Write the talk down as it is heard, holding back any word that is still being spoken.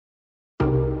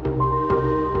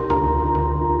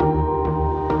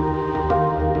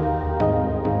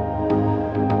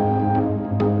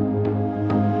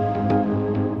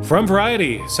From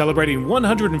Variety, celebrating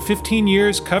 115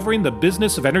 years covering the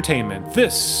business of entertainment,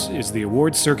 this is the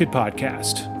Awards Circuit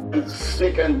Podcast. I'm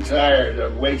sick and tired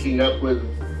of waking up with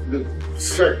the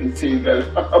certainty that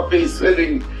I'll be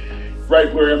sitting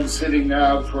right where I'm sitting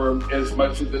now for as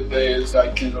much of the day as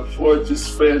I can afford to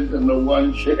spend in the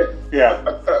one chair. Yeah.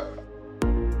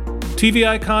 TV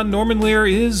icon Norman Lear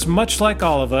is, much like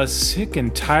all of us, sick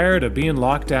and tired of being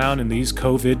locked down in these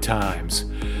COVID times.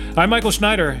 I'm Michael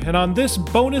Schneider, and on this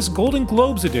bonus Golden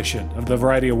Globes edition of the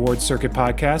Variety Awards Circuit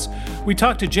Podcast, we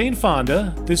talk to Jane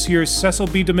Fonda, this year's Cecil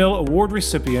B. DeMille Award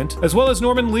recipient, as well as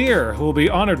Norman Lear, who will be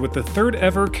honored with the third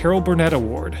ever Carol Burnett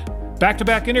Award.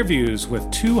 Back-to-back interviews with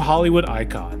two Hollywood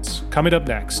icons. Coming up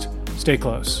next. Stay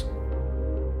close.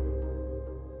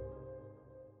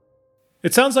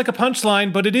 It sounds like a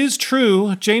punchline, but it is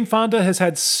true. Jane Fonda has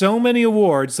had so many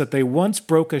awards that they once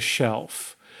broke a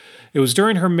shelf. It was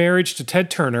during her marriage to Ted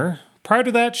Turner. Prior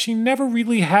to that, she never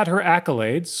really had her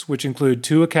accolades, which include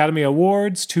 2 Academy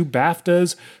Awards, 2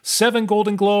 BAFTAs, 7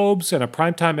 Golden Globes, and a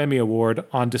Primetime Emmy Award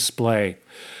on display.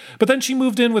 But then she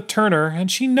moved in with Turner, and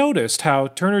she noticed how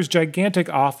Turner's gigantic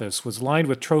office was lined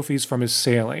with trophies from his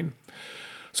sailing.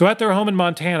 So at their home in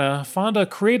Montana, Fonda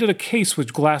created a case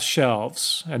with glass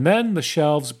shelves, and then the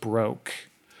shelves broke.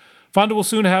 Fonda will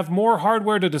soon have more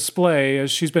hardware to display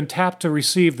as she's been tapped to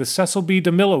receive the Cecil B.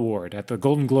 DeMille Award at the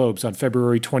Golden Globes on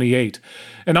February 28,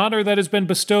 an honor that has been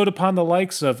bestowed upon the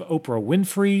likes of Oprah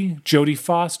Winfrey, Jodie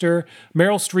Foster,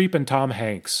 Meryl Streep, and Tom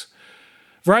Hanks.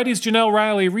 Variety's Janelle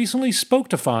Riley recently spoke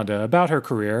to Fonda about her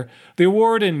career, the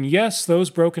award, and yes, those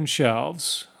broken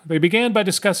shelves. They began by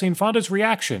discussing Fonda's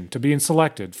reaction to being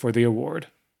selected for the award.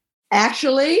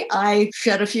 Actually, I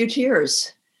shed a few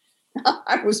tears.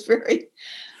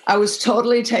 I was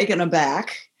totally taken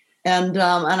aback, and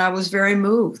I was very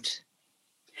moved.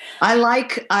 I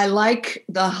like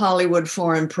the Hollywood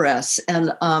foreign press,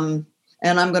 and I'm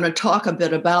going to talk a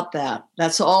bit about that.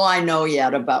 That's all I know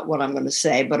yet about what I'm going to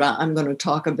say, but I'm going to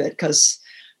talk a bit because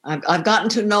I've gotten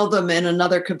to know them in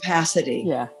another capacity.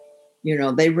 Yeah, you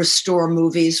know, they restore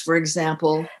movies, for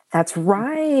example. That's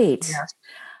right. Yes.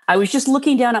 I was just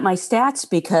looking down at my stats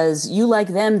because you like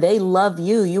them, they love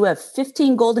you. You have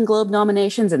 15 Golden Globe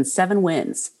nominations and 7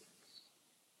 wins.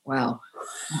 Wow.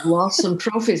 I've lost some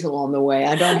trophies along the way.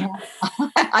 I don't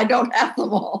have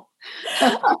them all.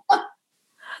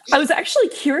 I was actually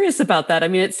curious about that. I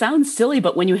mean, it sounds silly,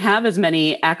 but when you have as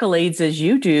many accolades as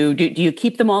you do you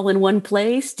keep them all in one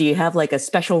place? Do you have like a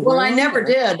special room? Well, I never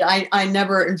did. I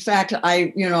never, in fact,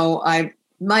 my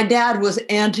dad was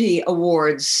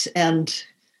anti-awards, and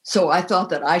so I thought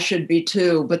that I should be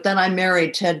too. But then I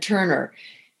married Ted Turner,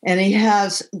 and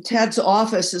Ted's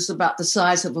office is about the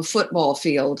size of a football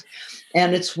field,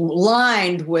 and it's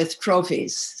lined with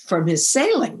trophies from his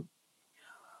sailing.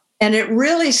 And it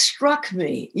really struck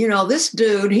me, you know, this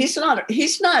dude, he's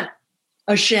not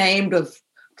ashamed of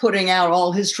putting out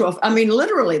all his trophies. I mean,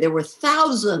 literally, there were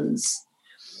thousands.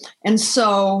 And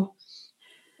so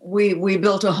we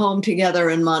built a home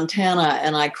together in Montana,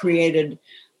 and I created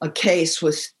a case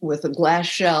with the glass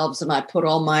shelves, and I put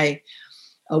all my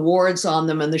awards on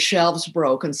them, and the shelves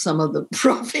broke, and some of the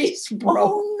trophies broke.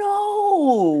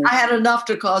 Oh, no. I had enough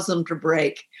to cause them to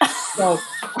break. So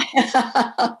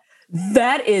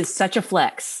that is such a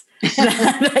flex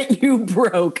that you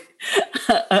broke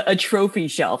a trophy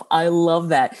shelf. I love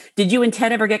that. Did you and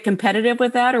Ted ever get competitive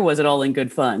with that, or was it all in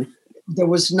good fun? There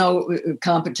was no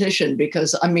competition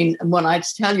because, I mean, when I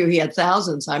tell you he had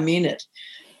thousands, I mean it.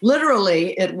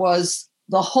 Literally, it was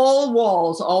the whole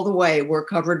walls all the way were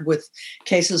covered with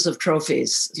cases of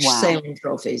trophies, wow. Sailing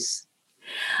trophies.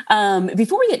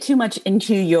 Before we get too much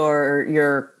into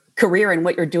your career and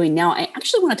what you're doing now, I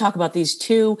actually want to talk about these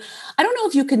two. I don't know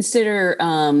if you consider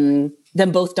them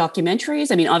both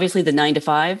documentaries. I mean, obviously the 9 to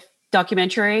 5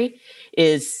 documentary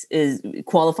is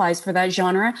qualifies for that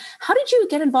genre. How did you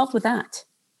get involved with that?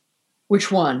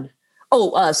 Which one?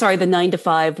 Oh, sorry, the 9 to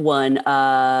 5 one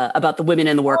about the women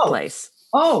in the workplace.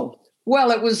 Oh,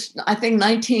 well, it was, I think,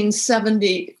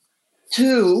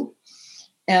 1972.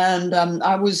 And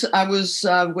I was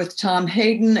with Tom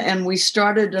Hayden, and we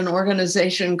started an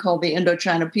organization called the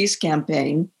Indochina Peace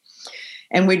Campaign.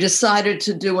 And we decided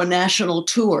to do a national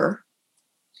tour,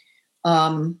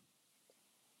 3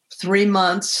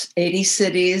 months, 80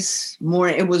 cities, more.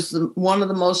 It was one of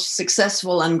the most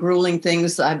successful and grueling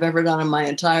things I've ever done in my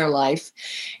entire life.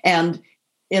 And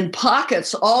in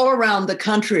pockets all around the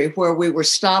country where we were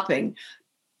stopping,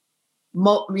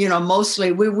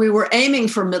 mostly we were aiming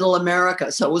for middle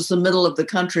America. So it was the middle of the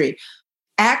country.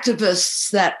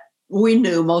 Activists that we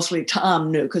knew, mostly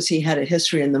Tom knew because he had a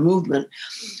history in the movement,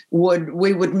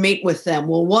 we would meet with them.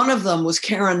 Well, one of them was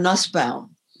Karen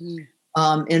Nussbaum.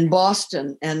 in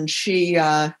Boston. And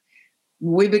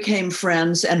we became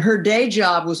friends, and her day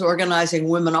job was organizing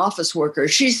women office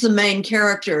workers. She's the main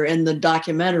character in the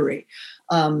documentary.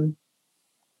 And,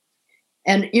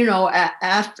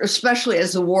 after, especially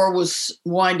as the war was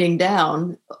winding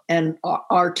down and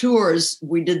our tours,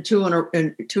 we did 2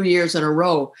 years in a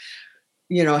row,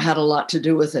 had a lot to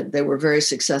do with it. They were very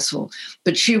successful.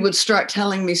 But she would start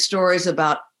telling me stories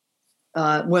about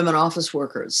women office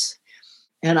workers.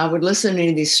 And I would listen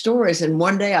to these stories. And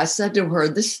one day I said to her,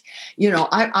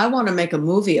 I want to make a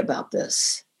movie about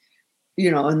this.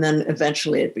 And then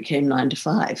eventually it became 9 to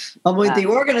 5. The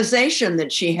organization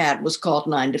that she had was called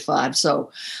 9 to 5. So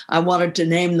I wanted to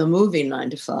name the movie 9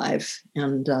 to 5.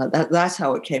 And that's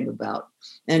how it came about.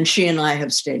 And she and I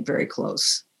have stayed very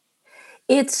close.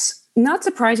 It's not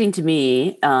surprising to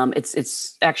me.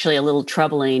 It's actually a little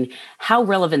troubling how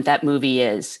relevant that movie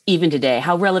is, even today,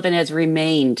 how relevant it has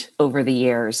remained over the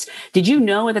years. Did you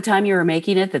know at the time you were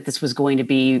making it that this was going to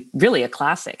be really a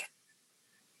classic?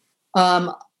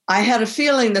 I had a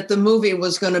feeling that the movie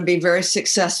was going to be very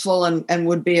successful and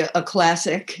would be a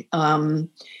classic.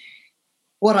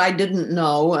 What I didn't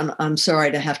know, and I'm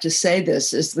sorry to have to say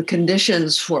this, is the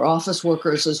conditions for office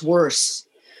workers is worse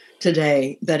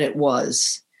today than it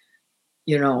was.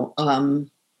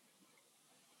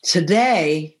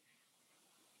 Today,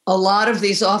 a lot of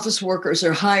these office workers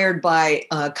are hired by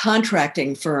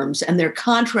contracting firms, and they're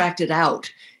contracted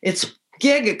out. It's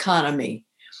gig economy,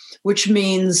 which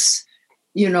means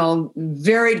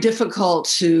very difficult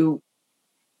to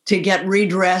get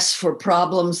redress for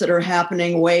problems that are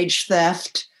happening, wage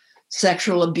theft,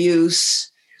 sexual abuse,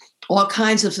 all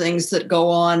kinds of things that go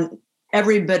on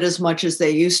every bit as much as they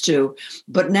used to.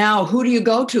 But now who do you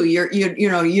go to?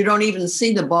 You don't even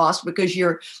see the boss because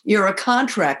you're a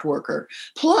contract worker.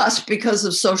 Plus, because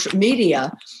of social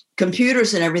media,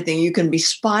 computers and everything, you can be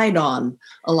spied on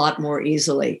a lot more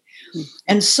easily.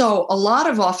 And so a lot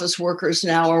of office workers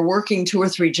now are working 2 or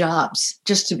 3 jobs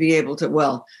just to be able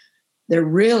to, they're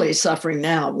really suffering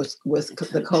now with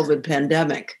the COVID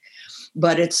pandemic,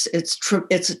 but it's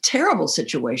a terrible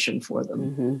situation for them.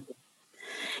 Mm-hmm.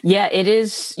 Yeah, it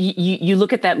is. You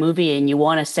look at that movie and you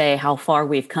want to say how far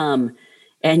we've come,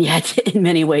 and yet in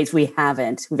many ways we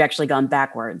haven't. We've actually gone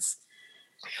backwards.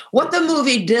 What the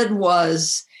movie did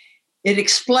was it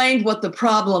explained what the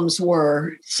problems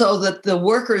were so that the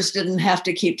workers didn't have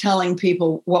to keep telling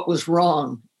people what was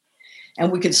wrong,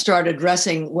 and we could start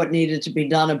addressing what needed to be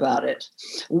done about it.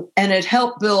 And it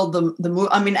helped build the movie.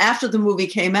 I mean, after the movie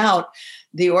came out,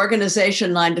 the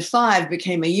organization 9 to 5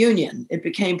 became a union. It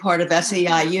became part of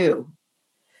SEIU.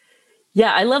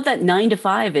 Yeah, I love that 9 to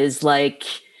 5 is like,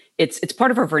 it's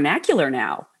part of our vernacular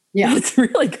now. Yeah. It's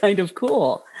really kind of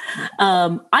cool.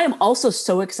 I am also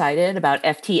so excited about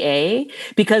FTA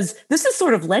because this is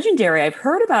sort of legendary. I've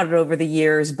heard about it over the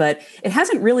years, but it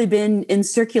hasn't really been in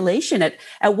circulation.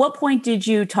 At what point did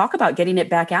you talk about getting it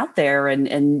back out there?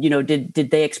 And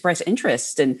did they express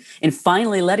interest in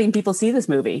finally letting people see this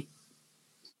movie?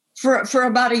 For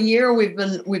about a year, we've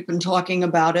been talking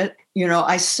about it.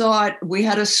 I saw it. We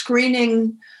had a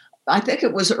screening. I think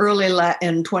it was early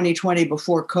in 2020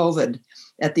 before COVID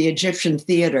at the Egyptian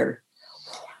Theater.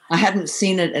 I hadn't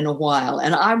seen it in a while,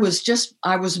 and I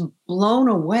was blown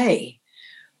away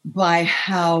by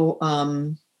how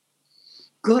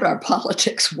good our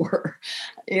politics were.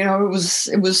 It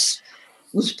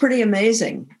was pretty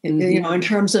amazing. Mm-hmm. In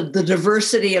terms of the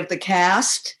diversity of the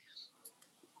cast,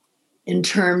 in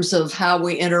terms of how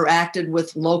we interacted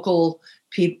with local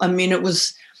people. I mean, it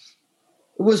was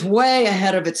way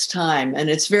ahead of its time. And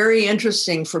it's very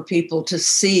interesting for people to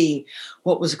see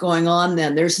what was going on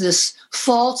then. There's this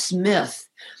false myth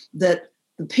that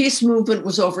the peace movement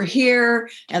was over here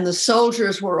and the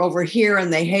soldiers were over here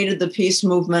and they hated the peace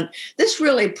movement. This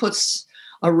really puts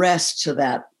a rest to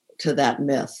that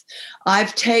myth.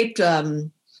 I've taped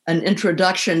an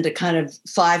introduction to kind of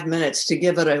 5 minutes to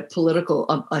give it a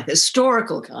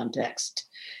historical context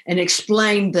and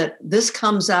explain that this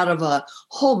comes out of a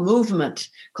whole movement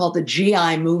called the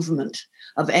GI movement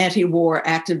of anti-war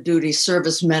active duty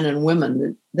servicemen and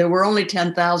women. There were only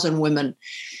 10,000 women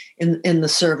in the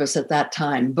service at that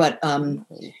time. But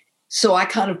so I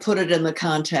kind of put it in the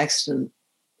context, and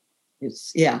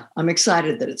I'm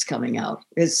excited that it's coming out.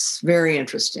 It's very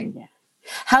interesting. Yeah.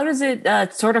 How does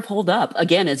it sort of hold up?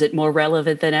 Again, is it more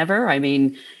relevant than ever? I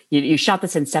mean, you shot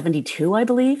this in 1972, I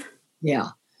believe? Yeah.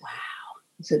 Wow.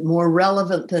 Is it more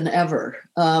relevant than ever?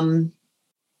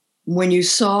 When you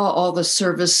saw all the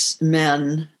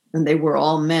servicemen, and they were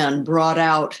all men, brought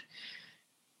out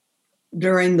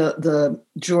during the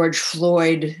George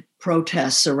Floyd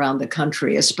protests around the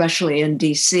country, especially in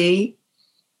D.C.,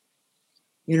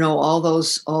 all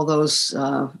those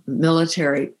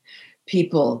military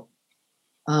people.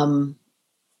 And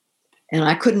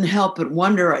I couldn't help but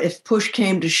wonder if push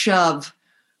came to shove,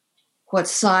 what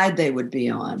side they would be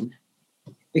on,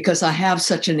 because I have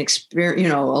such an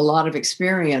experience, a lot of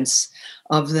experience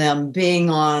of them being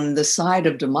on the side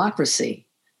of democracy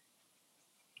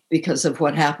because of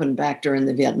what happened back during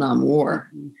the Vietnam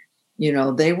War.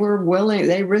 They were willing,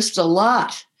 they risked a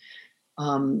lot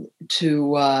to,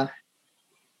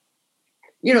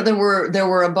 there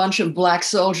were a bunch of black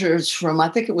soldiers from, I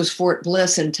think it was Fort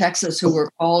Bliss in Texas, who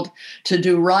were called to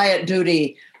do riot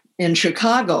duty in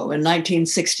Chicago in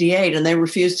 1968, and they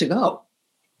refused to go.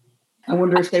 I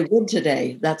wonder if they would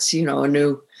today. That's,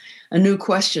 a new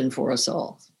question for us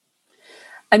all.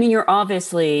 I mean, you're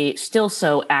obviously still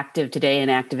so active today in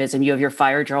activism. You have your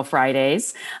Fire Drill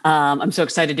Fridays. I'm so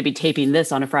excited to be taping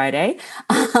this on a Friday.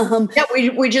 Yeah,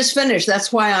 we just finished.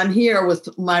 That's why I'm here with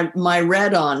my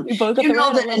red on. You both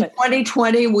know that in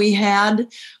 2020 we had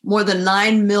more than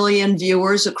 9 million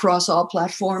viewers across all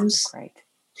platforms. Great.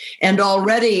 And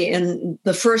already in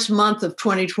the first month of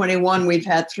 2021, we've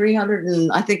had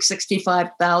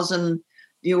 365,000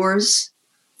 viewers.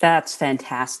 That's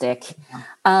fantastic.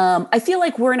 I feel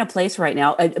like we're in a place right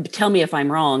now, tell me if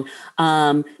I'm wrong,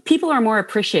 people are more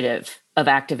appreciative of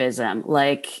activism.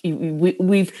 Like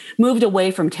we've moved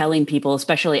away from telling people,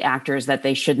 especially actors, that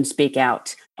they shouldn't speak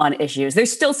out on issues.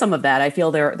 There's still some of that. I feel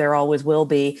there always will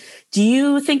be. Do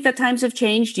you think that times have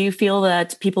changed? Do you feel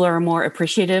that people are more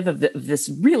appreciative of this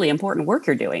really important work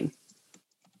you're doing?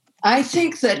 I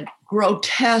think that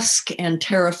grotesque and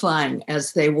terrifying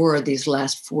as they were these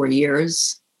last 4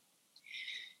 years,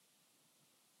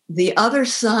 the other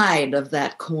side of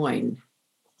that coin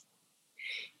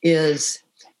is,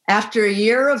 after a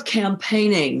year of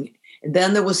campaigning,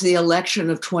 then there was the election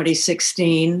of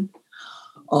 2016,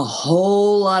 a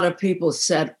whole lot of people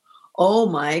said, oh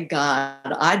my God,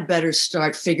 I'd better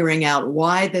start figuring out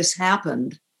why this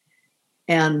happened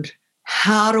and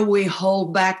how do we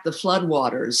hold back the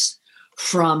floodwaters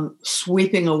from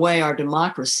sweeping away our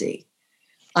democracy.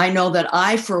 I know that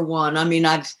I, for one,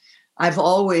 I've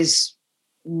always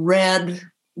read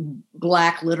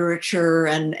Black literature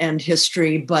and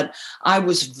history, but I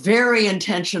was very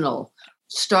intentional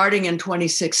starting in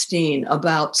 2016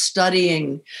 about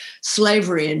studying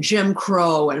slavery and Jim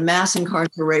Crow and mass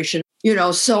incarceration.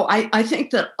 So I think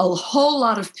that a whole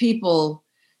lot of people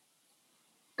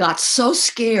got so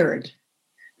scared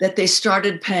that they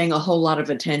started paying a whole lot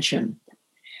of attention.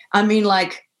 How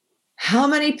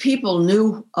many people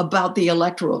knew about the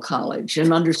Electoral College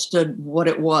and understood what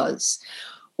it was,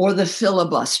 or the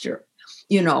filibuster?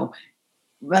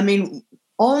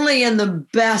 Only in the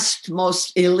best,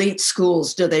 most elite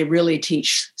schools do they really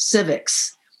teach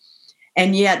civics.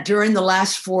 And yet during the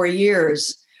last 4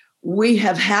 years, we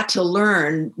have had to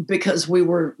learn, because we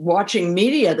were watching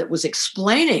media that was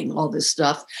explaining all this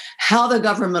stuff, how the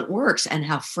government works and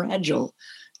how fragile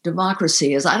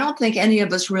democracy is. I don't think any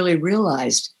of us really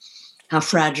realized how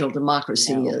fragile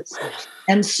democracy is.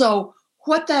 And so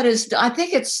what that is, I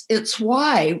think it's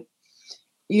why,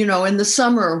 in the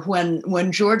summer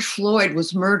when George Floyd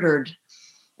was murdered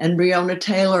and Breonna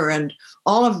Taylor and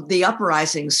all of the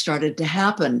uprisings started to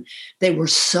happen, they were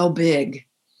so big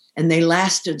and they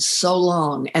lasted so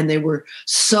long and they were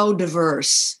so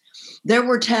diverse. There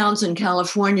were towns in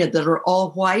California that are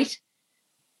all white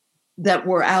that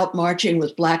were out marching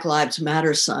with Black Lives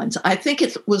Matter signs. I think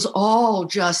it was all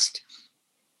just,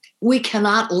 we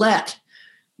cannot let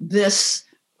this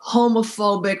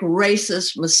homophobic,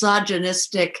 racist,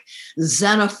 misogynistic,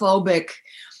 xenophobic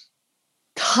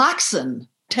toxin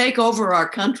take over our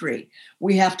country.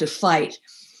 We have to fight.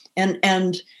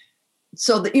 And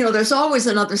so, there's always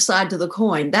another side to the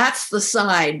coin. That's the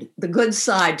side, the good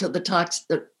side to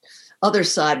the other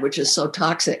side, which is so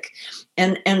toxic.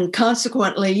 And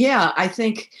consequently, I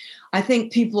think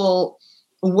people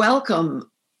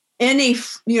welcome any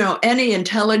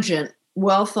intelligent,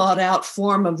 well thought out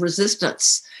form of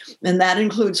resistance. And that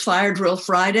includes Fire Drill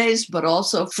Fridays, but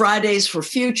also Fridays for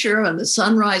Future and the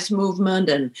Sunrise Movement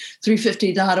and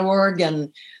 350.org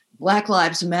and Black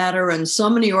Lives Matter and so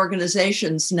many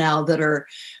organizations now that are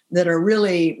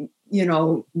really,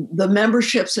 the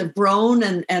memberships have grown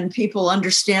and people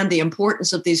understand the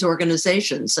importance of these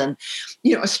organizations. And,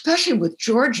 especially with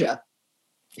Georgia,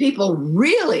 people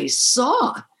really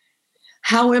saw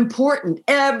how important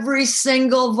every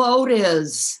single vote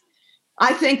is.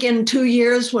 I think in 2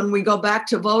 years, when we go back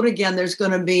to vote again, there's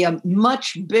going to be a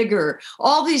much bigger,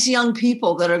 all these young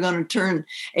people that are going to turn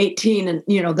 18 and,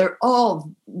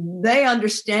 they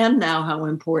understand now how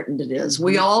important it is.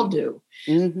 We all do.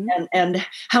 Mm-hmm. And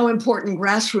how important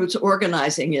grassroots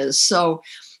organizing is. So,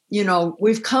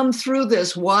 we've come through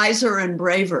this wiser and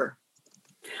braver.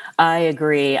 I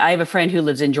agree. I have a friend who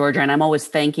lives in Georgia, and I'm always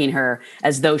thanking her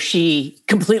as though she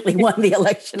completely won the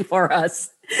election for us.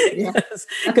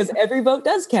 Because every vote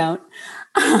does count.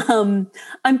 I'm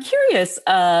curious,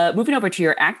 moving over to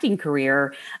your acting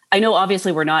career, I know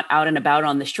obviously we're not out and about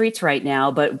on the streets right now,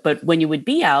 but when you would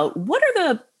be out, what are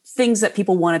the things that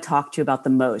people want to talk to you about the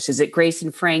most? Is it Grace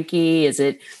and Frankie? Is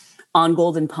it On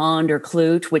Golden Pond or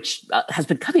Klute, which has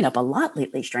been coming up a lot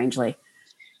lately, strangely?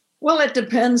 Well, it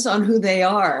depends on who they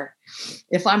are.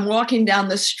 If I'm walking down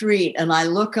the street and I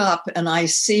look up and I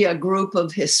see a group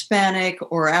of Hispanic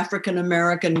or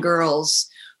African-American girls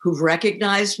who've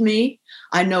recognized me,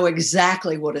 I know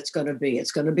exactly what it's going to be.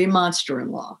 It's going to be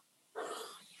Monster-in-Law.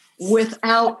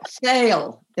 Without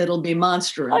fail, it'll be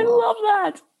Monster-in-Law. I love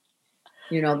that.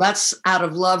 That's out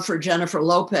of love for Jennifer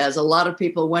Lopez. A lot of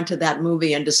people went to that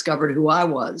movie and discovered who I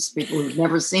was, people who've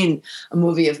never seen a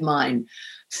movie of mine.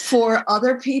 For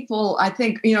other people, I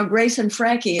think, Grace and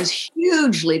Frankie is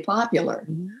hugely popular.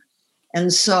 Mm-hmm.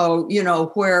 And so,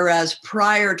 whereas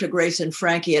prior to Grace and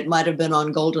Frankie, it might have been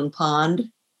On Golden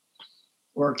Pond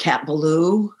or Cat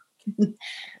Ballou,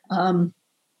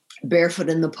 Barefoot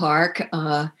in the Park.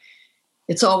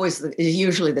 It's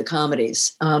usually the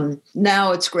comedies.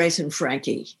 Now it's Grace and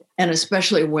Frankie, and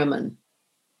especially women.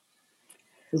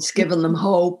 It's given them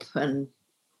hope and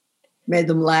made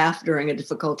them laugh during a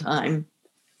difficult time.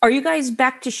 Are you guys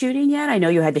back to shooting yet? I know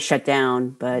you had to shut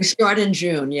down, but... We start in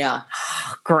June, yeah.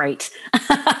 Great.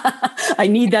 I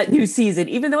need that new season,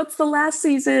 even though it's the last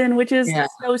season, which is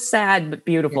so sad, but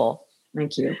beautiful. Yeah.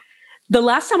 Thank you. The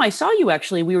last time I saw you,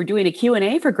 actually, we were doing a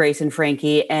Q&A for Grace and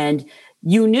Frankie, and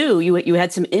you knew you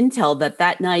had some intel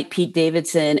that night Pete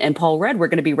Davidson and Paul Rudd were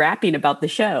going to be rapping about the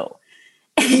show.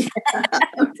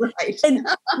 Right. And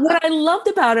what I loved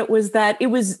about it was that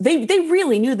they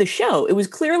really knew the show. It was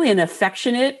clearly an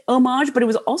affectionate homage, but it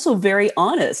was also very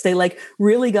honest. They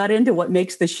really got into what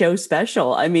makes the show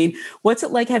special. I mean, what's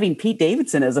it like having Pete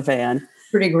Davidson as a fan?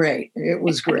 Pretty great. It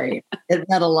was great. It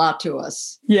meant a lot to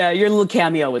us. Yeah, your little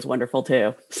cameo was wonderful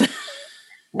too.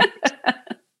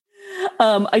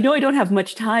 I know I don't have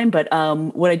much time, but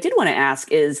what I did want to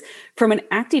ask is, from an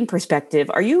acting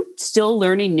perspective, are you still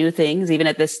learning new things even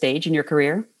at this stage in your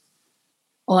career?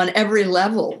 On every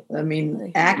level. I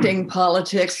mean, acting,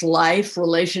 politics, life,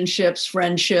 relationships,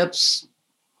 friendships.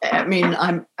 I mean,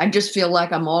 I just feel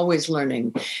like I'm always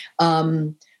learning.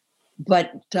 Working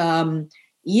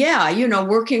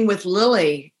with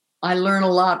Lily, I learn a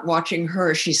lot watching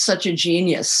her. She's such a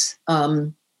genius.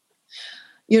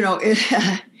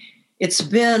 It's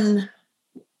been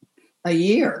a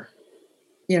year,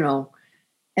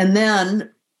 and then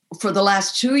for the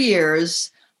last 2 years,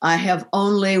 I have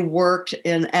only worked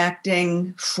in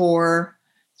acting for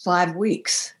 5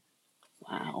 weeks.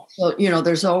 Wow. So,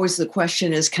 there's always the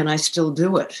question is, can I still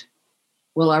do it?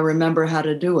 Will I remember how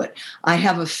to do it? I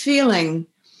have a feeling,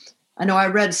 I know I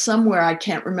read somewhere, I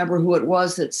can't remember who it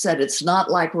was, that said it's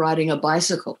not like riding a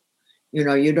bicycle. You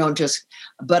don't just,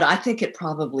 but I think it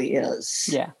probably is.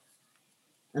 Yeah.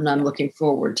 And I'm looking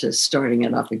forward to starting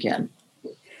it up again.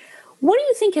 What do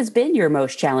you think has been your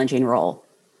most challenging role?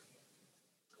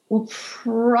 Well,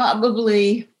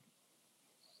 probably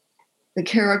the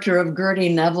character of Gertie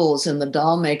Neville's in The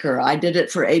Dollmaker. I did it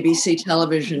for ABC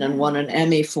television and won an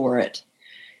Emmy for it.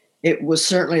 It was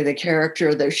certainly the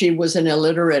character that she was an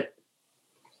illiterate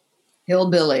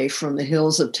hillbilly from the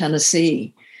hills of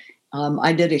Tennessee.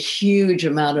 I did a huge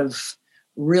amount of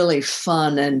really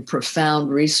fun and profound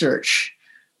research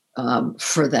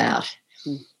for that.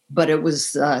 But it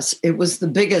was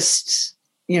the biggest,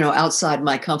 outside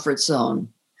my comfort zone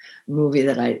movie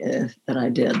that I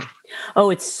did. Oh,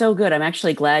 it's so good. I'm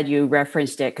actually glad you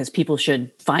referenced it because people should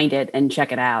find it and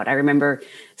check it out. I remember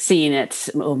seeing it,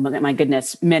 oh my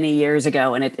goodness, many years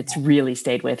ago, and it's really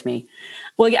stayed with me.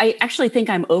 Well, I actually think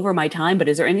I'm over my time, but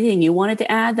is there anything you wanted to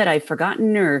add that I've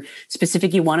forgotten or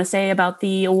specific you want to say about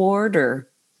the award or?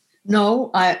 No,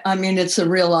 I mean, it's a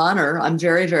real honor. I'm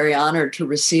very, very honored to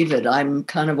receive it. I'm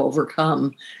kind of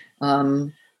overcome.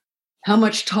 How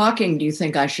much talking do you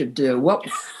think I should do? What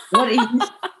do you...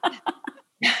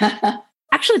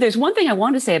 Actually, there's one thing I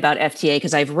want to say about FTA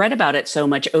because I've read about it so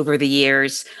much over the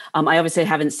years. I obviously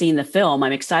haven't seen the film.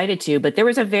 I'm excited to, but there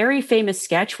was a very famous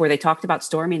sketch where they talked about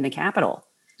storming the Capitol.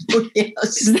 Oh,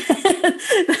 yes.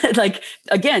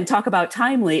 Again, talk about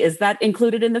timely. Is that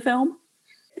included in the film?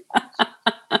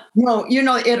 No,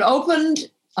 it opened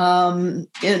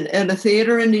in a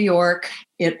theater in New York.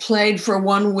 It played for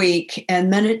 1 week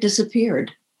and then it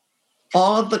disappeared.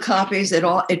 All of the copies,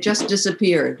 it just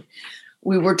disappeared.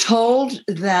 We were told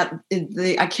that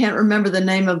I can't remember the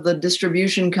name of the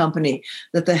distribution company,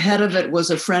 that the head of it was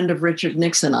a friend of Richard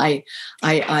Nixon. I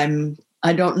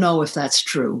don't know if that's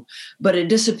true, but it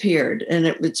disappeared and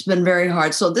it's been very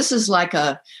hard. So this is like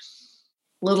a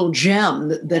little gem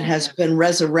that has been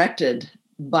resurrected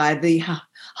by the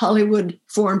Hollywood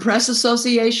Foreign Press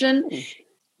Association.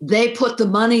 They put the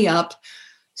money up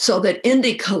so that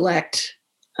Indie Collect,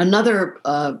 another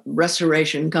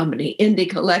restoration company, Indie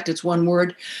Collect, it's one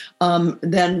word,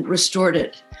 then restored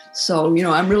it. So,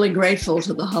 I'm really grateful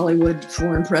to the Hollywood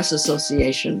Foreign Press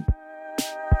Association.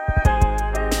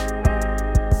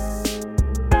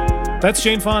 That's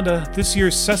Jane Fonda, this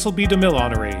year's Cecil B. DeMille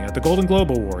honoree at the Golden Globe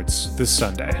Awards this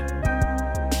Sunday.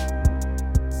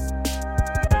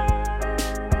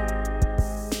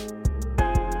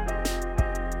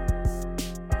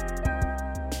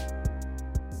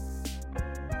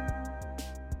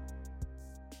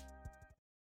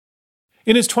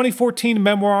 In his 2014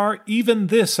 memoir, Even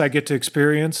This I Get to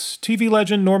Experience, TV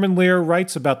legend Norman Lear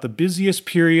writes about the busiest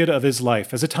period of his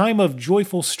life as a time of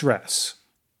joyful stress.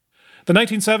 The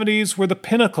 1970s were the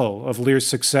pinnacle of Lear's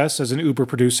success as an Uber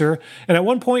producer, and at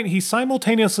one point he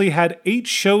simultaneously had 8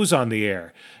 shows on the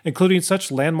air, including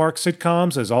such landmark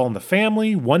sitcoms as All in the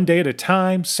Family, One Day at a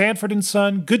Time, Sanford and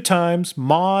Son, Good Times,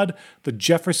 Maude, The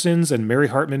Jeffersons, and Mary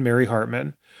Hartman, Mary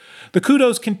Hartman. The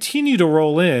kudos continue to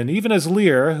roll in, even as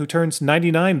Lear, who turns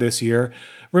 99 this year,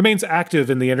 remains active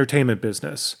in the entertainment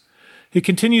business. He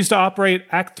continues to operate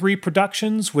Act 3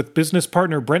 Productions with business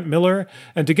partner Brent Miller,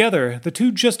 and together, the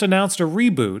two just announced a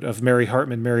reboot of Mary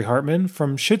Hartman, Mary Hartman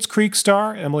from Schitt's Creek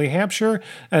star Emily Hampshire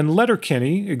and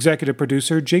Letterkenny executive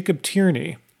producer Jacob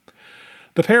Tierney.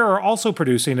 The pair are also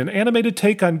producing an animated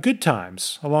take on Good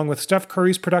Times, along with Steph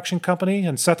Curry's production company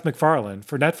and Seth MacFarlane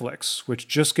for Netflix, which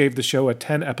just gave the show a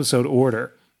 10-episode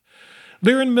order.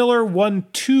 Lear and Miller won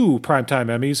 2 Primetime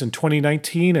Emmys in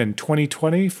 2019 and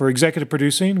 2020 for executive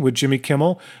producing with Jimmy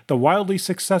Kimmel, the wildly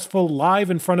successful live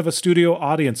in front of a studio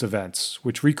audience events,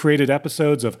 which recreated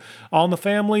episodes of All in the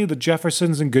Family, The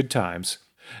Jeffersons, and Good Times.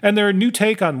 And their new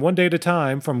take on One Day at a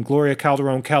Time from Gloria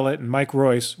Calderon-Kellett and Mike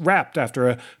Royce wrapped after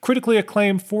a critically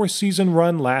acclaimed 4-season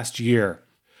run last year.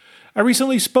 I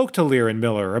recently spoke to Lear and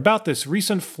Miller about this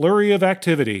recent flurry of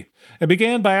activity and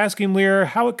began by asking Lear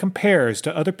how it compares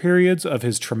to other periods of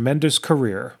his tremendous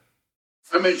career.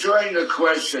 I'm enjoying the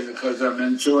question because I'm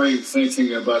enjoying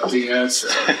thinking about the answer.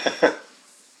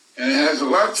 And it has a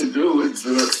lot to do with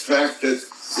the fact that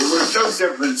there was no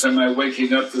difference in my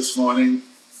waking up this morning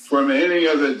from any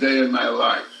other day in my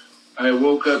life. I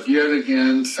woke up yet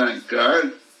again, thank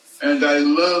God, and I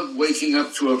love waking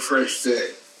up to a fresh day.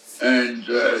 And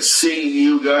seeing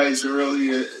you guys early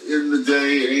in the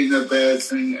day ain't a bad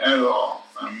thing at all.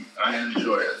 I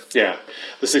enjoy it. Yeah.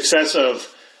 The success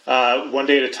of One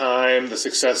Day at a Time, the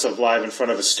success of live in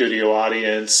front of a studio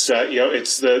audience,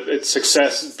 it's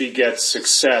success begets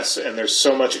success, and there's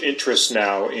so much interest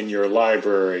now in your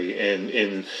library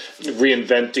in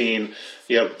reinventing,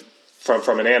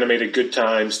 from an animated Good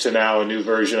Times to now a new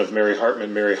version of Mary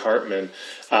Hartman, Mary Hartman.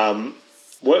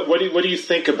 What do you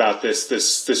think about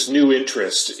this new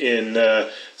interest in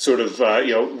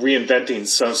reinventing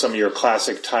some of your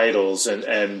classic titles and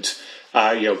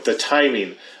the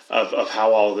timing of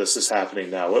how all this is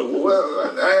happening now? Well,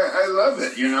 I love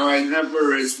it. I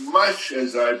never, as much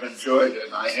as I've enjoyed it,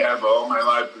 and I have all my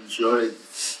life enjoyed,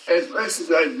 as much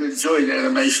as I've enjoyed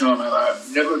animation all my life,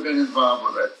 I've never been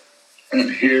involved with it. And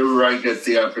here I get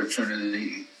the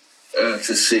opportunity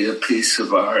to see a piece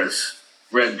of ours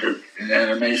rendered in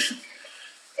animation.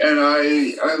 And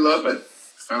I love it.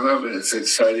 I love it. It's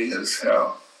exciting as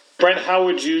hell. Brent, how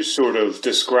would you sort of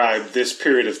describe this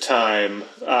period of time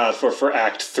for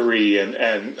Act 3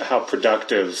 and how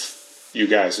productive you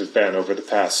guys have been over the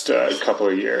past couple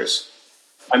of years?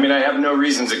 I mean, I have no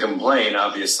reason to complain,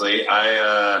 obviously.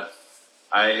 I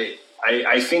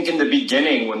think in the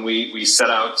beginning when we set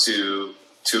out to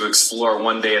explore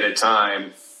One Day at a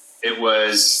Time, it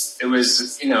was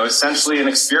essentially an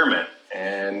experiment,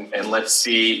 and let's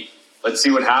see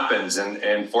what happens.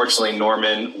 And fortunately,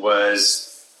 Norman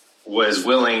was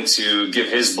willing to give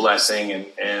his blessing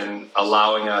and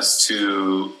allowing us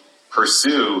to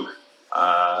pursue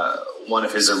one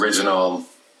of his original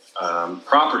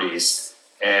properties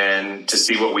and to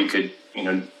see what we could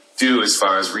do as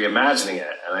far as reimagining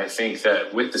it. And I think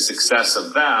that with the success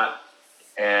of that,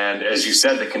 and as you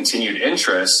said, the continued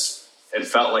interest, it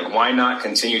felt like, why not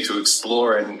continue to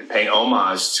explore and pay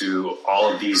homage to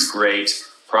all of these great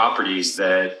properties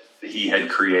that he had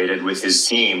created with his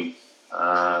team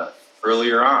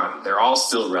earlier on. They're all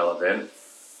still relevant.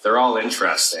 They're all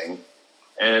interesting.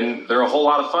 And they're a whole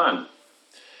lot of fun.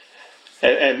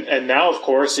 And now, of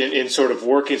course, in sort of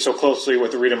working so closely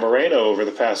with Rita Moreno over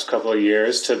the past couple of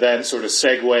years, to then sort of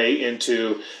segue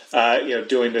into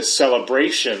doing this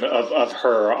celebration of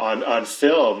her on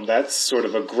film, that's sort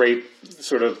of a great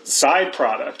sort of side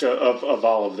product of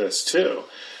all of this too.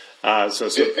 So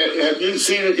have you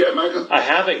seen it yet, Michael? I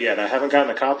haven't yet. I haven't gotten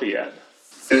a copy yet.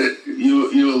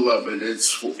 You'll love it.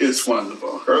 It's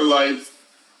wonderful. Her life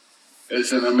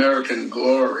is an American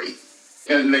glory.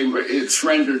 And it's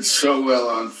rendered so well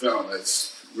on film.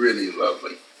 It's really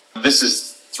lovely. This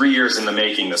is 3 years in the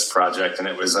making, this project, and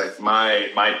it was like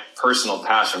my personal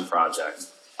passion project.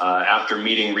 After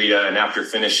meeting Rita and after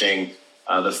finishing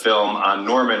the film on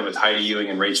Norman with Heidi Ewing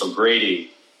and Rachel Grady,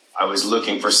 I was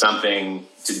looking for something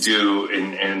to do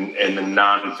in the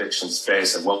nonfiction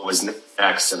space of what was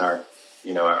next in our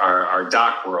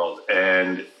doc world.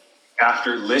 And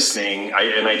after listening,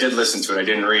 I did listen to it. I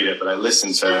didn't read it, but I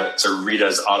listened to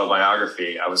Rita's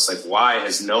autobiography. I was like, why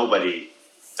has nobody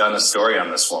done a story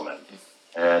on this woman?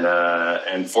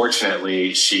 And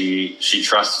fortunately, she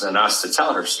trusted in us to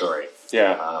tell her story.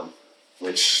 Yeah,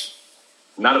 which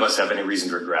none of us have any reason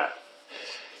to regret.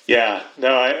 Yeah,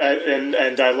 no,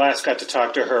 I last got to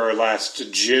talk to her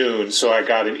last June, so I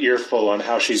got an earful on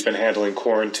how she's been handling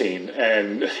quarantine,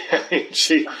 and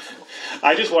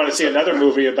I just want to see another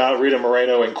movie about Rita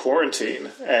Moreno in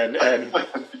quarantine. And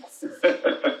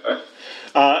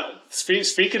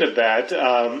speaking of that,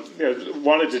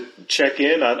 wanted to check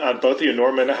in on both of you.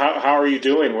 Norman, how are you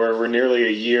doing? We're nearly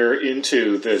a year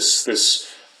into this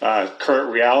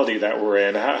current reality that we're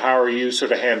in. How are you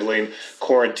sort of handling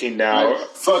quarantine now? I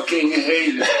fucking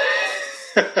hate it.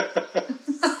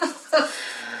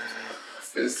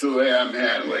 It's the way I'm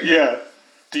handling it. Yeah.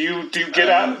 Do you get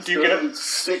out? Do you get out?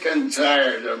 Sick and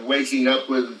tired of waking up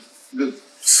with the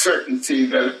certainty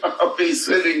that I'll be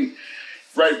sitting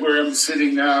right where I'm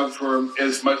sitting now for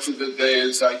as much of the day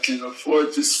as I can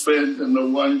afford to spend in the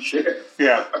one chair.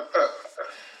 Yeah.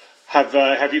 Have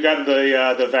you gotten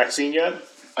the vaccine yet?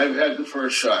 I've had the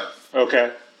first shot.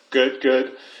 Okay. Good.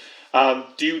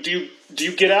 Do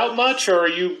you get out much, or are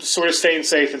you sort of staying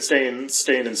safe and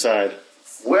staying inside?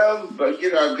 Well, but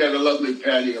I've got a lovely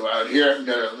patio out here. I've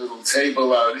got a little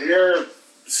table out here.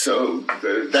 So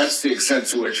that's the extent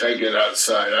to which I get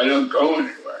outside. I don't go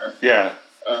anywhere. Yeah.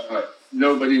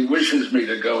 Nobody wishes me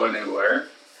to go anywhere.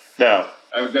 No.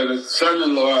 I've got a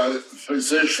son-in-law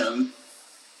physician,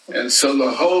 and so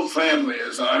the whole family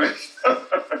is on it.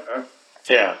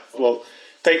 Yeah. Well,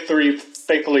 thankfully,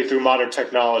 through modern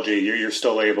technology, you're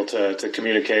still able to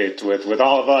communicate with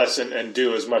all of us and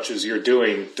do as much as you're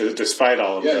doing despite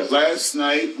all of this. Last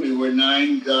night we were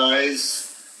 9 guys.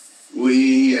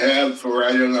 We have, for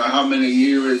I don't know how many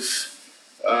years,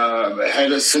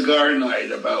 had a cigar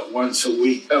night about once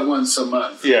a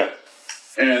month. Yeah.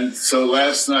 And so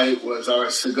last night was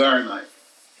our cigar night.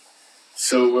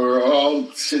 So we were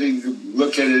all sitting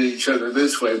looking at each other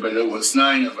this way, but it was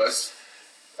 9 of us.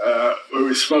 We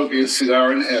were smoking a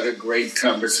cigar and had a great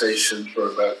conversation for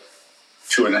about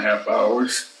 2.5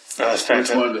 hours. That's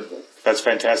fantastic. It was wonderful. That's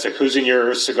fantastic. Who's in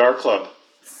your cigar club?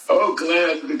 Oh,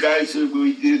 Glenn, the guys who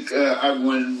we did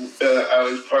when I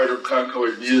was part of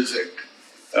Concord Music.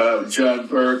 John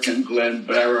Burke and Glenn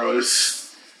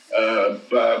Barrows,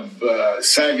 Bob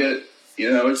Saget.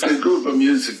 It's a group of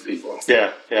music people.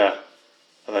 Yeah. Well,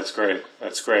 that's great.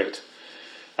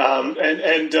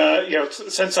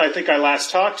 Since I think I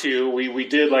last talked to you, we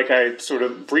did, like I sort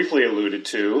of briefly alluded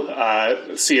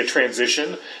to, see a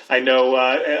transition. I know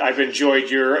I've enjoyed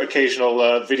your occasional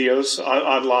videos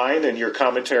online and your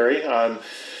commentary on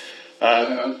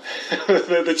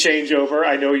the changeover.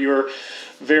 I know you're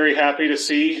very happy to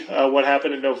see what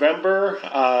happened in November.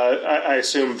 I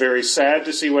assume very sad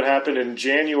to see what happened in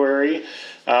January.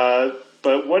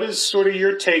 But what is sort of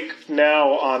your take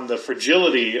now on the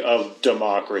fragility of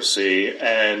democracy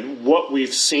and what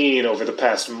we've seen over the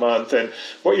past month, and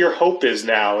what your hope is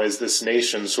now as this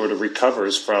nation sort of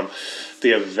recovers from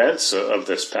the events of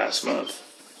this past month?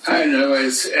 I know,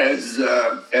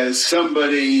 as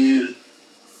somebody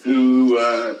who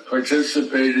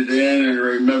participated in and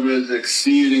remembers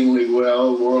exceedingly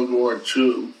well World War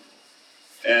II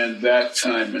and that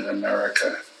time in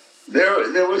America,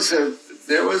 there was a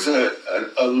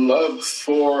love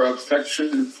for,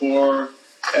 affection for,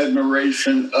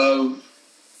 admiration of.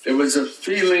 There was a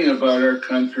feeling about our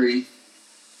country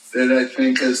that I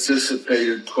think has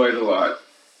dissipated quite a lot.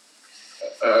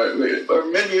 or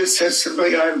maybe it's just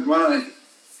simply out of mind.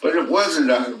 But it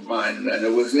wasn't out of mind then,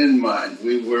 it was in mind.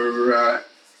 We were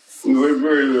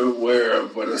very aware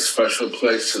of what a special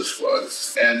place this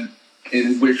was and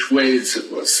in which ways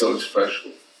it was so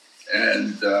special.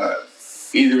 And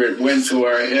either it went to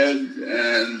our head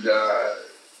and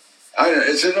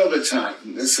it's another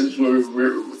time. This is where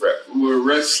we're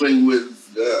wrestling with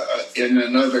in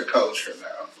another culture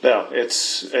now. No,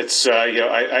 it's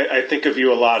I think of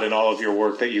you a lot in all of your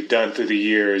work that you've done through the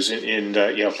years in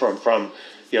from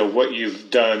what you've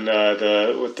done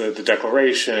with the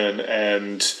Declaration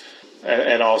and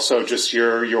also just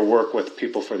your work with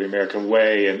People for the American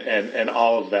Way and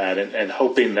all of that and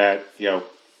hoping that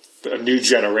a new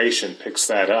generation picks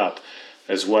that up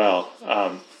as well.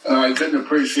 I couldn't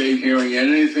appreciate hearing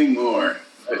anything more.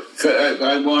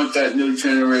 I want that new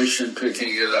generation picking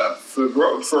it up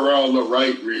for all the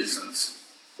right reasons.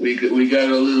 We got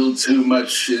a little too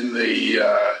much in the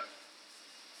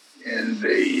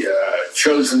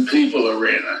chosen people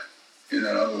arena,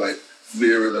 like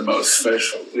we're the most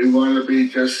special. We want to be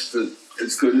just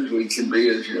as good as we can be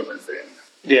as human beings.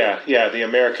 Yeah, the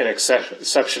American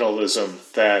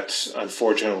exceptionalism that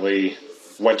unfortunately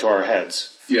went to our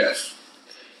heads. Yes.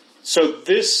 So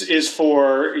this is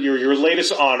for your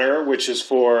latest honor, which is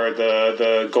for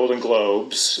the Golden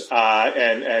Globes,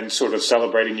 and sort of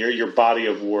celebrating your body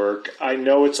of work. I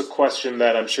know it's a question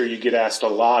that I'm sure you get asked a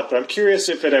lot, but I'm curious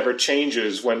if it ever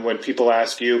changes when people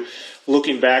ask you,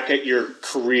 looking back at your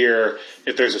career,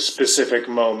 if there's a specific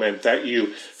moment that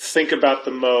you think about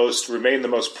the most, remain the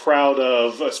most proud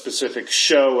of, a specific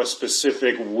show, a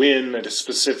specific win, a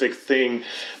specific thing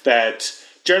that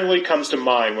generally comes to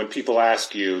mind when people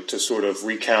ask you to sort of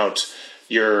recount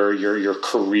your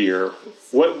career.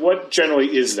 What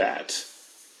generally is that?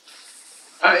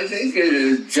 I think it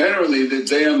is generally the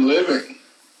day I'm living.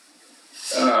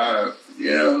 I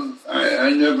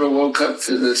never woke up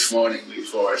to this morning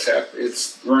before.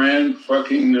 It's brand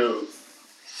fucking new.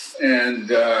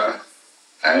 And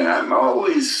I'm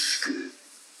always,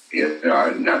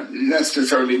 not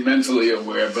necessarily mentally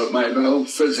aware, but my whole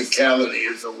physicality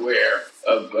is aware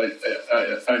of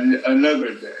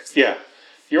another day. Yeah.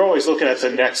 You're always looking at the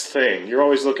next thing. You're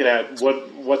always looking at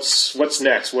what's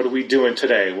next. What are we doing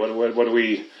today? What are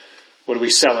we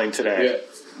selling today?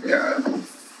 Yeah.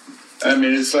 I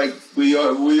mean, it's like we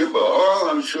all,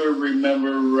 I'm sure,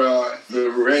 remember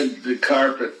the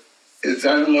carpet. I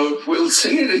don't know if we'll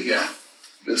see it again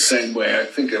the same way. I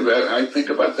think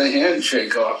about the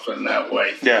handshake often that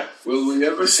way. Yeah. Will we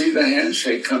ever see the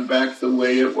handshake come back the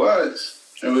way it was?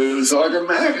 And it was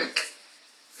automatic.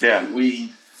 Yeah.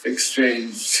 We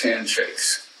exchanged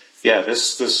handshakes. Yeah,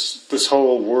 this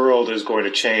whole world is going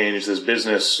to change. This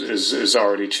business is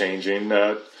already changing.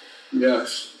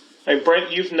 Yes. Hey, Brent,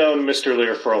 you've known Mr.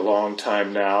 Lear for a long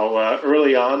time now.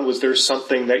 Early on, was there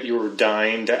something that you were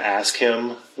dying to ask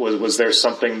him? Was there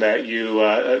something that you,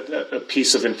 a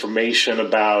piece of information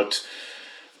about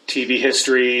TV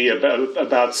history,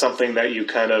 about something that you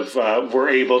kind of were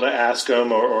able to ask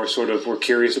him or sort of were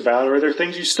curious about? Or are there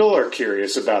things you still are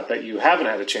curious about that you haven't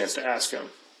had a chance to ask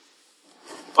him?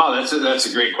 Wow, that's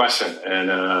a great question. And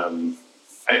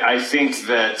I think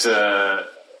that...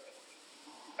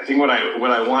 I think what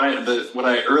I wanted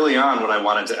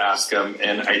to ask him,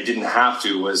 and I didn't have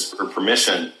to, was for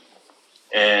permission.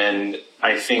 And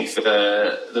I think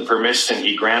the permission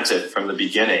he granted from the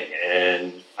beginning,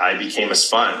 and I became a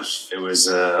sponge. It was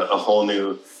a whole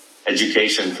new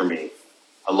education for me,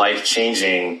 a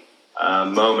life-changing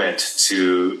moment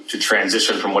to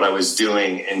transition from what I was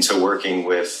doing into working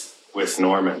with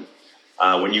Norman.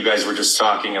 When you guys were just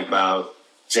talking about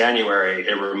January,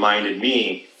 it reminded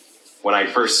me. When I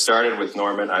first started with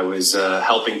Norman, I was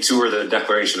helping tour the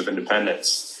Declaration of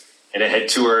Independence. And it had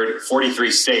toured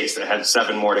 43 states. It had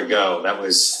 7 more to go. That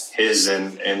was his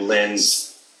and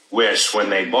Lynn's wish when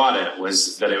they bought it,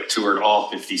 was that it toured all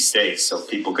 50 states. So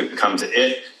people could come to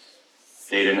it.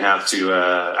 They didn't have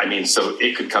to, so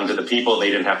it could come to the people. They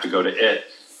didn't have to go to it.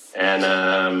 And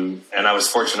I was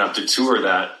fortunate enough to tour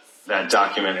that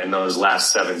document in those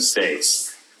last 7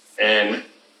 states. And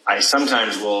I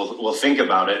sometimes will think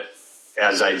about it,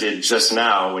 as I did just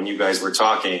now when you guys were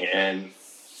talking, and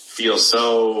feel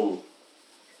so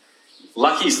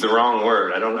lucky is the wrong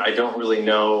word. I don't really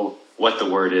know what the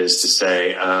word is to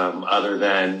say, other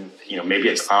than, maybe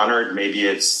it's honored, maybe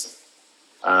it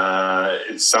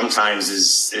sometimes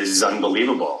is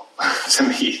unbelievable to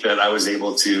me that I was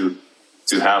able to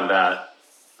have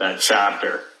that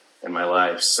chapter in my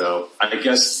life. So I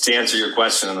guess to answer your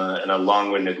question in a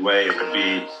long-winded way, it would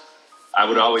be, I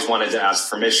would always wanted to ask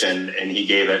permission, and he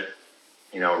gave it,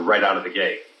 right out of the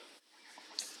gate.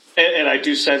 And I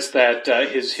do sense that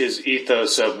his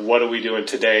ethos of what are we doing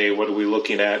today, what are we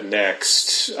looking at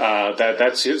next,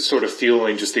 that's sort of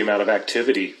fueling just the amount of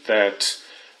activity that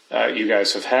you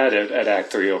guys have had at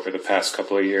Act 3 over the past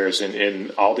couple of years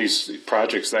in all these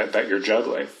projects that you're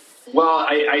juggling. Well,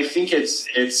 I think it's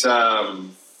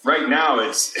right now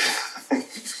it's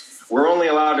we're only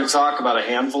allowed to talk about a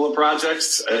handful of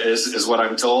projects is what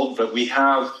I'm told, but we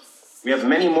have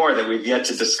many more that we've yet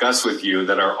to discuss with you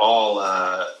that are all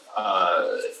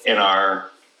in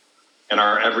our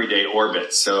everyday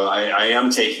orbit. So I am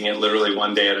taking it literally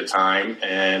one day at a time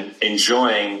and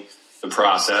enjoying the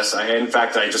process. In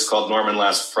fact, I just called Norman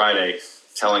last Friday,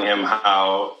 telling him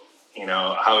how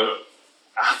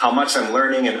much I'm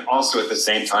learning, and also at the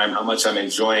same time how much I'm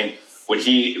enjoying what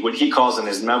he calls in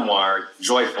his memoir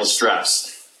joyful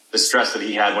stress, the stress that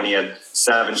he had when he had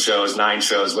 7 shows, 9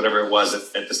 shows, whatever it was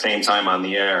at the same time on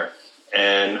the air.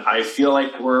 And I feel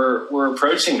like we're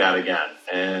approaching that again,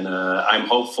 and I'm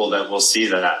hopeful that we'll see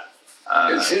that.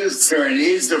 It's his turn.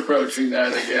 He's approaching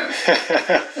that again.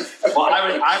 Well,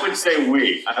 I would say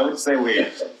we,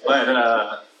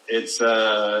 but it's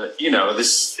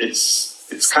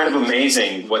it's kind of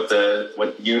amazing what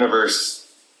the universe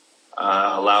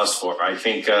allows for. I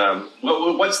think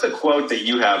what's the quote that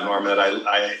you have, Norman,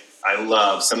 that I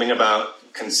love? Something about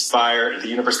the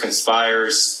universe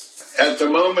conspires. At the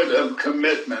moment of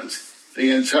commitment,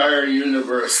 the entire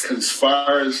universe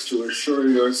conspires to assure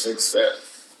your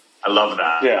success. I love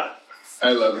that. Yeah.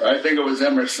 I love it. I think it was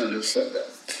Emerson who said that.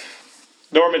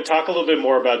 Norman, talk a little bit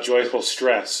more about joyful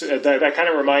stress. That kind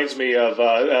of reminds me of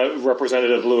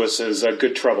Representative Lewis's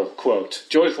Good Trouble quote.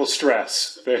 Joyful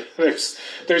stress.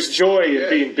 There's joy in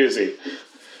being busy.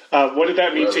 What did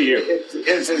that mean to you?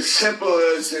 It's as simple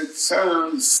as it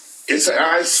sounds.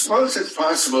 I suppose it's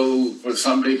possible for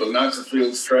some people not to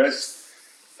feel stressed.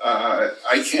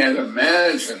 I can't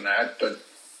imagine that, but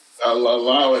I'll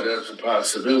allow it as a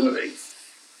possibility.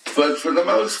 But for the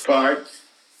most part,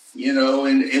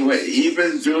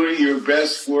 even doing your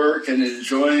best work and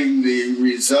enjoying the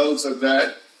results of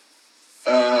that,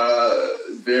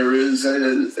 there is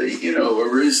a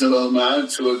reasonable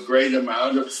amount to a great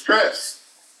amount of stress.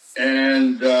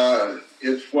 And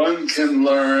if one can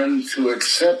learn to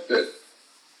accept it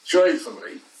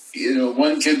joyfully,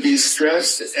 one can be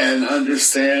stressed and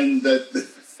understand that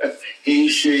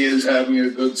she is having a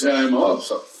good time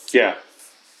also. Yeah.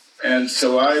 And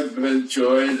so I've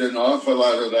enjoyed an awful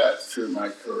lot of that through my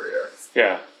career.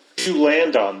 Yeah. You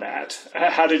land on that.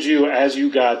 How did you, as you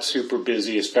got super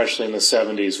busy, especially in the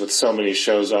 70s with so many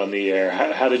shows on the air,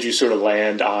 how did you sort of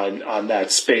land on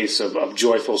that space of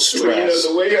joyful stress?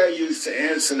 Well, the way I used to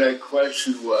answer that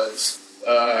question was,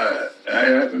 I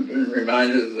haven't been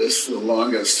reminded of this for the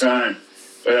longest time,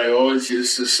 but I always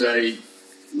used to say,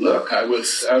 look, I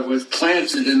was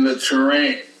planted in the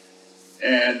terrain,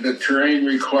 and the terrain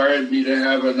required me to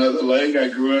have another leg. I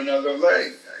grew another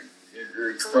leg. It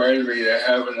required me to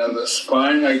have another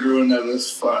spine. I grew another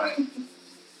spine.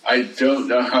 I don't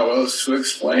know how else to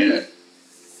explain it.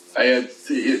 I had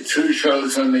 2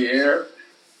 shows on the air.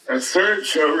 A 3rd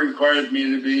show required me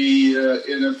to be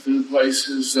in a few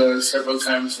places several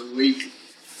times a week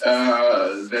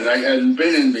that I hadn't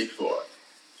been in before.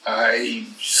 I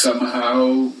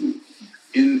somehow,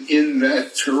 in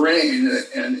that terrain,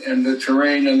 and the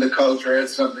terrain and the culture had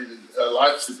a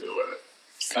lot to do with it.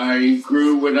 I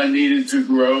grew what I needed to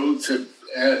grow to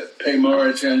pay more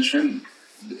attention,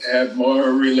 have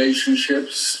more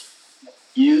relationships,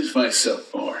 use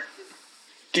myself more.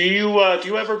 Do you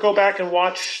ever go back and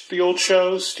watch the old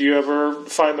shows? Do you ever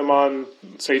find them on,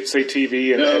 say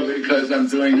TV? No, because I'm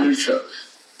doing new shows.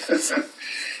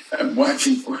 I'm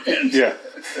watching Friends. Yeah.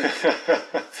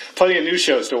 Plenty of new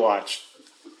shows to watch.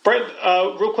 Brent,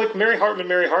 real quick, Mary Hartman.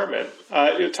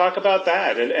 Talk about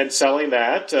that and selling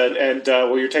that, and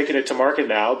you're taking it to market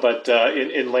now, but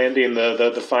in landing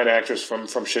the fine actress from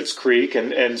Schitt's Creek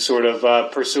and sort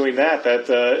of pursuing that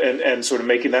and sort of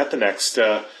making that the next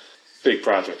big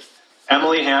project.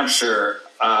 Emily Hampshire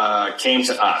came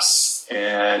to us,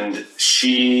 and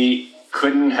she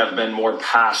couldn't have been more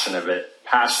passionate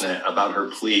about her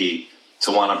plea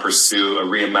to want to pursue a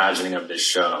reimagining of this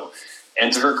show.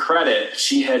 And to her credit,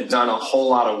 she had done a whole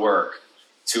lot of work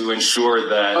to ensure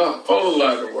that... A whole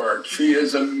lot of work. She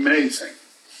is amazing.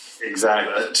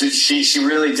 Exactly. She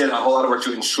really did a whole lot of work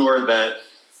to ensure that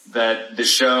the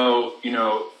show,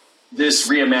 this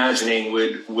reimagining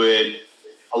would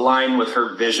align with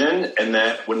her vision, and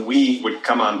that when we would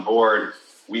come on board,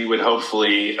 we would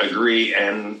hopefully agree,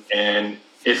 and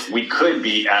if we could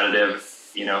be additive,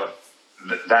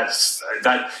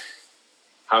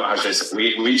 how should I say?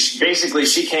 Basically,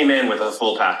 she came in with a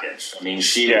full package. I mean,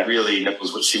 she really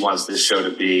knows what she wants this show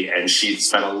to be, and she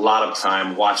spent a lot of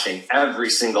time watching every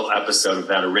single episode of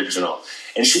that original.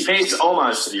 And she pays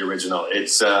homage to the original.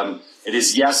 It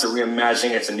is, yes, a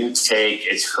reimagining. It's a new take.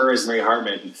 It's her as Mary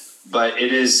Hartman, but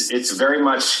it's very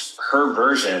much her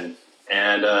version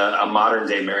and a modern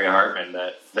day Mary Hartman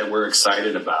that we're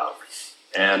excited about.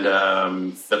 And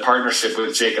the partnership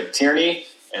with Jacob Tierney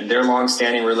and their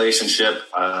long-standing relationship,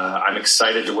 I'm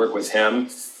excited to work with him.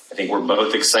 I think we're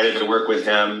both excited to work with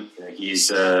him.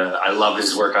 I love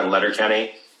his work on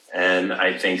Letterkenny, and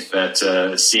I think that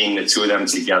seeing the two of them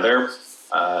together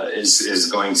is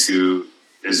going to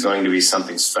be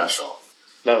something special.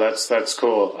 No, that's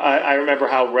cool. I remember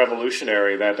how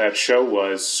revolutionary that show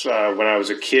was when I was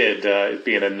a kid, it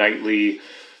being a nightly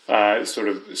sort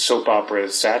of soap opera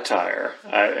satire,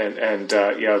 and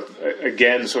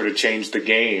again, sort of changed the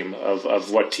game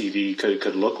of what TV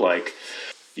could look like.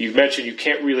 You mentioned you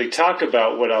can't really talk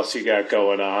about what else you got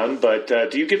going on, but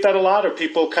do you get that a lot? Are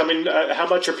people coming? How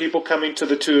much are people coming to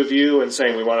the two of you and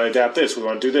saying, we want to adapt this, we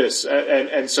want to do this?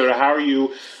 And sort of how are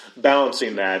you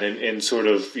balancing that and sort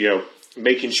of,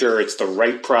 making sure it's the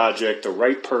right project, the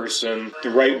right person, the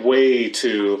right way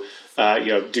to,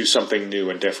 do something new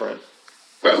and different?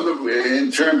 Well, in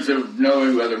terms of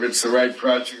knowing whether it's the right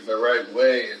project, the right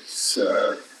way, it's,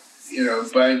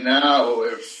 by now,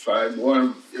 if I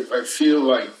love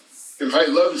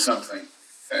something,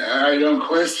 I don't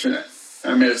question it.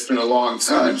 I mean, it's been a long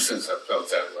time since I felt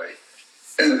that way.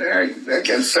 And I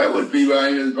guess that would be my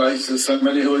advice to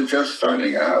somebody who is just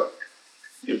starting out.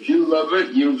 If you love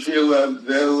it, you feel that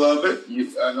they'll love it,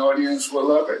 an audience will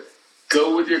love it,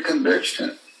 go with your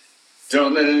conviction.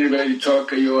 Don't let anybody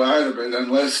talk you out of it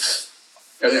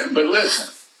but listen.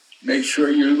 Make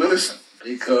sure you listen,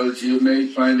 because you may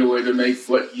find a way to make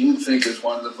what you think is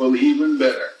wonderful even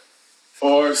better,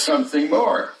 or something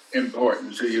more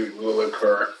important to you will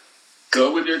occur.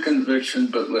 Go with your conviction,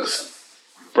 but listen.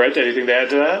 Brett, anything to add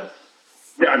to that?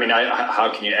 Yeah, I mean, how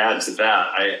can you add to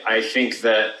that? I think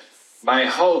that my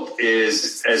hope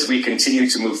is, as we continue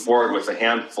to move forward with a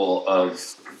handful of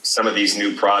some of these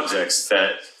new projects,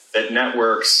 that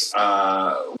networks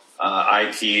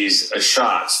IPs a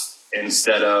shot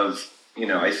instead of,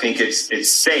 I think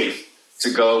it's safe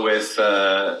to go with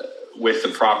the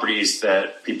properties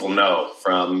that people know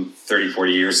from 30,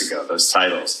 40 years ago, those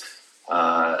titles.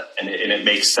 And it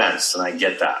makes sense, and I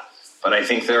get that. But I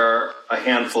think there are a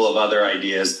handful of other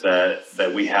ideas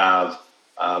that we have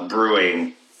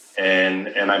brewing,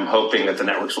 and I'm hoping that the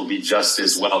networks will be just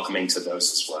as welcoming to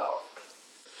those as well.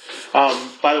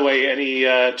 By the way, any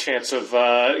chance of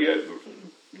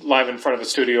live in front of a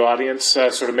studio audience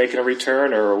sort of making a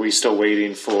return, or are we still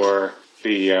waiting for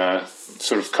the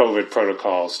sort of COVID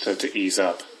protocols to ease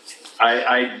up?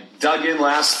 I dug in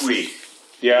last week.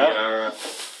 Yeah?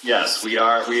 Yes, we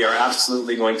are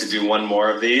absolutely going to do one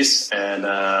more of these, and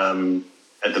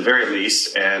at the very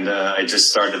least, and I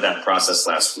just started that process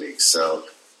last week, so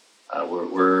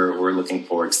we're looking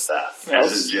forward to that,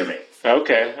 as is Jimmy.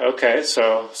 Okay.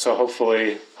 So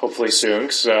hopefully soon,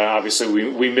 because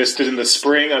obviously we missed it in the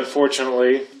spring,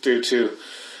 unfortunately, due to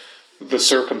the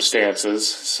circumstances.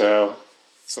 So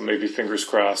maybe fingers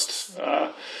crossed.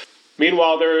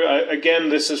 Meanwhile,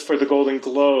 this is for the Golden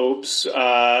Globes,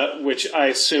 which I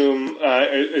assume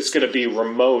is going to be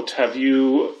remote. Have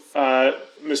you,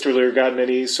 Mr. Lear, gotten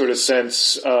any sort of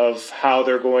sense of how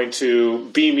they're going to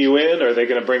beam you in? Are they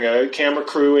going to bring a camera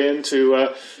crew in to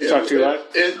talk to you live?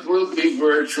 It will be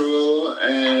virtual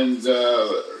and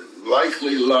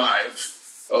likely live,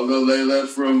 although they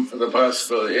left room for the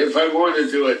possibility. If I want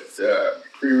to do it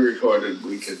pre-recorded,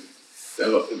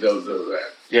 they'll do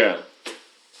that. Yeah.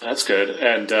 That's good.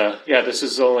 And this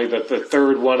is only the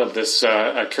third one of this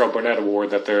Carol Burnett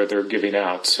Award that they're giving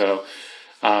out. So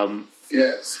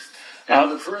yes.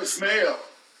 And the first male.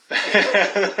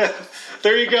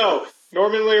 There you go.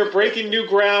 Norman Lear breaking new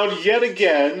ground yet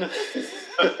again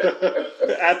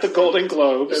at the Golden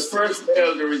Globes. The first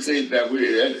male to receive that.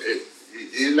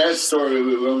 In that story,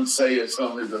 we won't say it's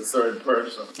only the third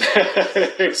person.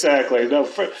 Exactly. No,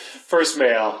 first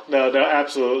male. No,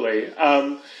 absolutely.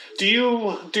 Do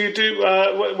you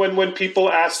when people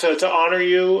ask to honor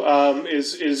you,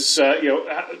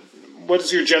 what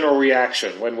is your general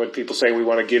reaction when people say we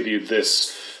want to give you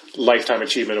this Lifetime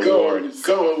Achievement Award?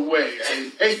 Go away!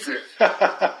 I hate this.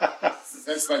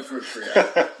 That's my first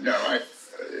reaction. No,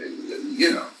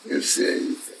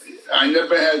 I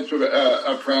never had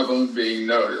a problem being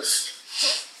noticed.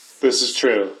 This is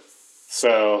true.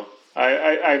 So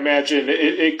I imagine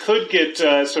it could get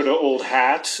sort of old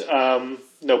hat.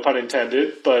 No pun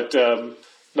intended, but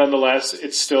nonetheless,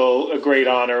 it's still a great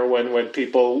honor when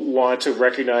people want to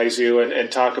recognize you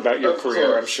and talk about your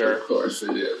career, I'm sure. Of course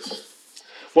it is.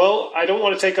 Well, I don't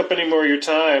want to take up any more of your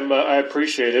time. I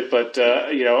appreciate it, but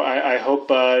I hope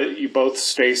you both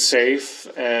stay safe,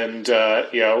 and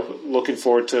looking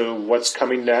forward to what's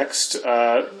coming next.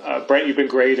 Brent, you've been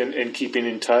great in keeping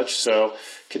in touch, so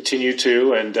continue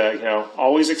to, and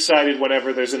always excited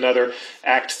whenever there's another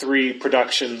Act 3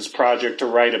 Productions project to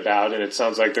write about, and it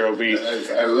sounds like there will be.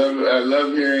 I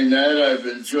love hearing that. I've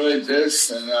enjoyed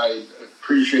this, and I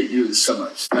appreciate you so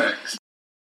much. Thanks.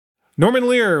 Norman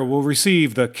Lear will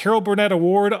receive the Carol Burnett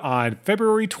Award on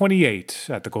February 28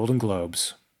 at the Golden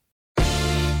Globes.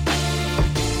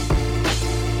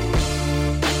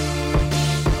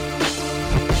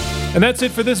 And that's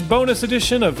it for this bonus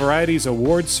edition of Variety's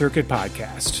Award Circuit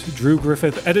podcast. Drew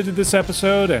Griffith edited this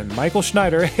episode, and Michael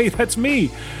Schneider, hey, that's me,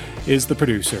 is the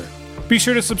producer. Be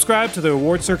sure to subscribe to the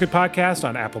Award Circuit podcast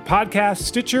on Apple Podcasts,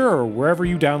 Stitcher, or wherever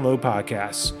you download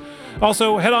podcasts.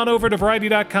 Also, head on over to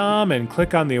Variety.com and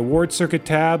click on the Award Circuit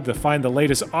tab to find the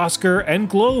latest Oscar and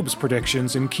Globes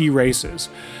predictions in key races,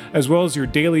 as well as your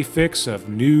daily fix of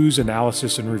news,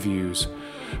 analysis, and reviews.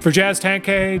 For Jazz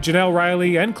Tankay, Janelle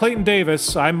Riley, and Clayton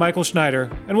Davis, I'm Michael Schneider,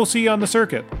 and we'll see you on the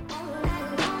circuit.